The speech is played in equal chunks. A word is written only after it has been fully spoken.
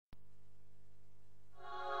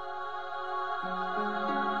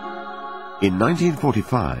In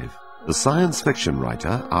 1945, the science fiction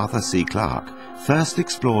writer Arthur C. Clarke first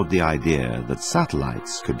explored the idea that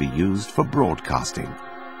satellites could be used for broadcasting.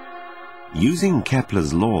 Using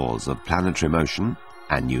Kepler's laws of planetary motion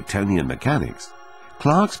and Newtonian mechanics,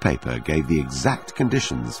 Clarke's paper gave the exact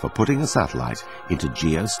conditions for putting a satellite into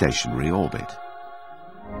geostationary orbit.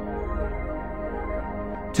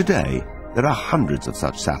 Today, there are hundreds of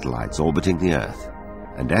such satellites orbiting the Earth,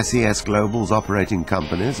 and SES Global's operating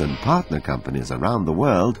companies and partner companies around the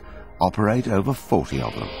world operate over 40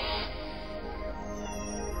 of them.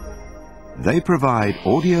 They provide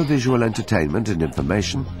audiovisual entertainment and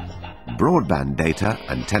information, broadband data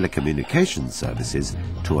and telecommunications services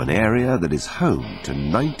to an area that is home to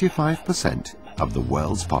 95% of the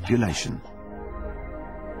world's population.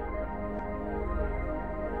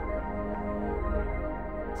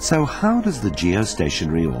 So how does the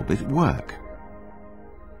geostationary orbit work?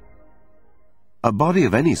 A body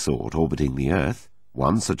of any sort orbiting the Earth,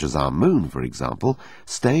 one such as our Moon, for example,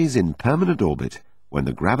 stays in permanent orbit when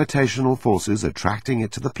the gravitational forces attracting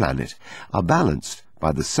it to the planet are balanced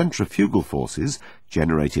by the centrifugal forces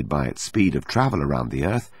generated by its speed of travel around the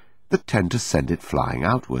Earth that tend to send it flying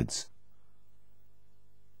outwards.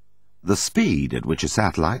 The speed at which a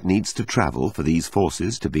satellite needs to travel for these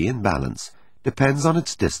forces to be in balance depends on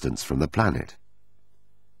its distance from the planet.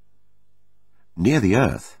 Near the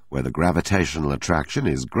Earth, where the gravitational attraction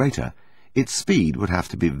is greater, its speed would have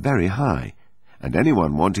to be very high, and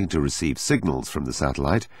anyone wanting to receive signals from the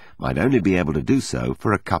satellite might only be able to do so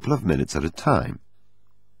for a couple of minutes at a time.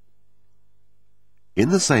 In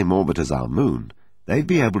the same orbit as our Moon, they'd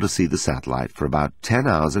be able to see the satellite for about 10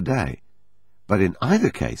 hours a day, but in either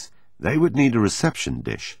case they would need a reception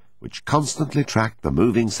dish which constantly tracked the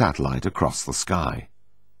moving satellite across the sky.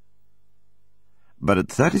 But at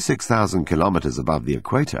 36,000 kilometers above the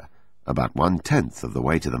equator, about 1/10 of the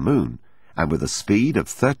way to the Moon, and with a speed of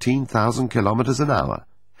 13,000 kilometers an hour,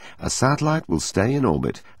 a satellite will stay in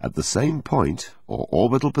orbit at the same point or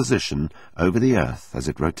orbital position over the Earth as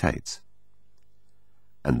it rotates.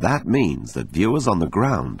 And that means that viewers on the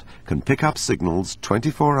ground can pick up signals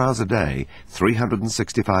 24 hours a day,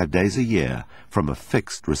 365 days a year, from a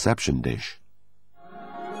fixed reception dish.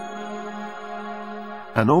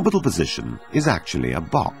 An orbital position is actually a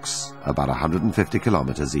box, about 150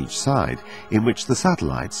 kilometers each side, in which the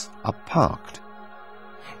satellites are parked.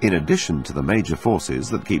 In addition to the major forces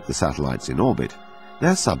that keep the satellites in orbit,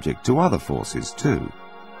 they're subject to other forces too.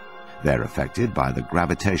 They're affected by the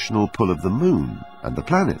gravitational pull of the Moon and the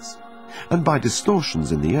planets, and by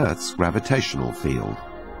distortions in the Earth's gravitational field.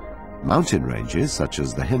 Mountain ranges such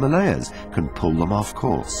as the Himalayas can pull them off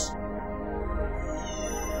course.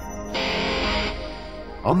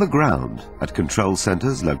 On the ground, at control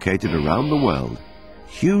centers located around the world,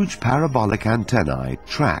 huge parabolic antennae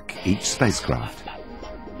track each spacecraft.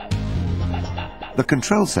 The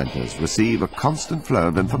control centers receive a constant flow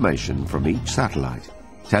of information from each satellite,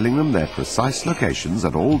 telling them their precise locations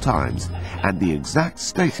at all times and the exact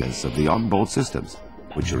status of the onboard systems,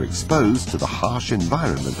 which are exposed to the harsh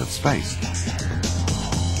environment of space.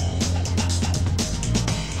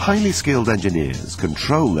 Highly skilled engineers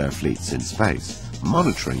control their fleets in space,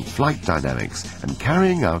 monitoring flight dynamics and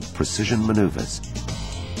carrying out precision maneuvers.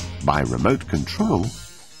 By remote control,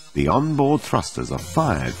 the onboard thrusters are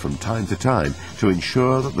fired from time to time to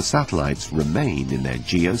ensure that the satellites remain in their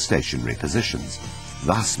geostationary positions,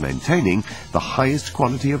 thus maintaining the highest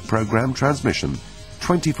quality of program transmission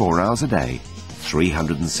 24 hours a day,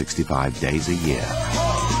 365 days a year.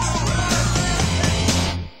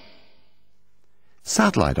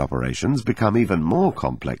 Satellite operations become even more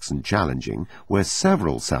complex and challenging where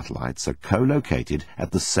several satellites are co-located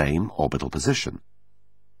at the same orbital position.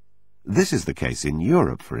 This is the case in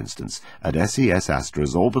Europe, for instance, at SES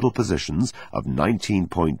Astra's orbital positions of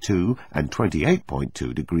 19.2 and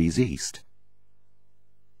 28.2 degrees east.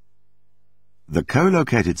 The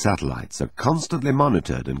co-located satellites are constantly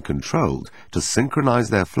monitored and controlled to synchronize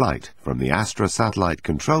their flight from the Astra Satellite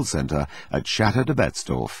Control Center at Château de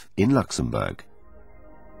Betzdorf in Luxembourg.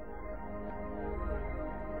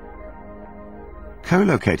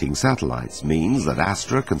 Co-locating satellites means that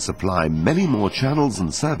Astra can supply many more channels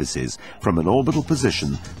and services from an orbital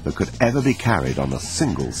position than could ever be carried on a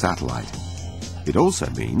single satellite. It also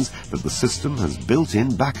means that the system has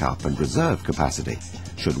built-in backup and reserve capacity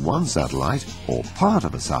should one satellite or part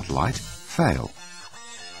of a satellite fail.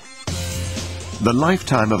 The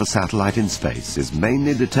lifetime of a satellite in space is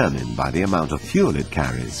mainly determined by the amount of fuel it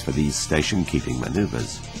carries for these station-keeping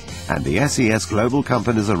maneuvers. And the SES Global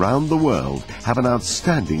companies around the world have an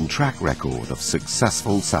outstanding track record of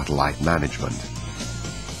successful satellite management.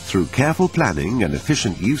 Through careful planning and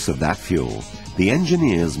efficient use of that fuel, the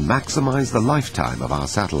engineers maximize the lifetime of our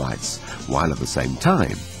satellites, while at the same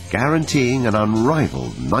time guaranteeing an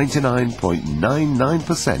unrivaled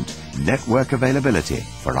 99.99% network availability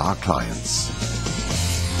for our clients.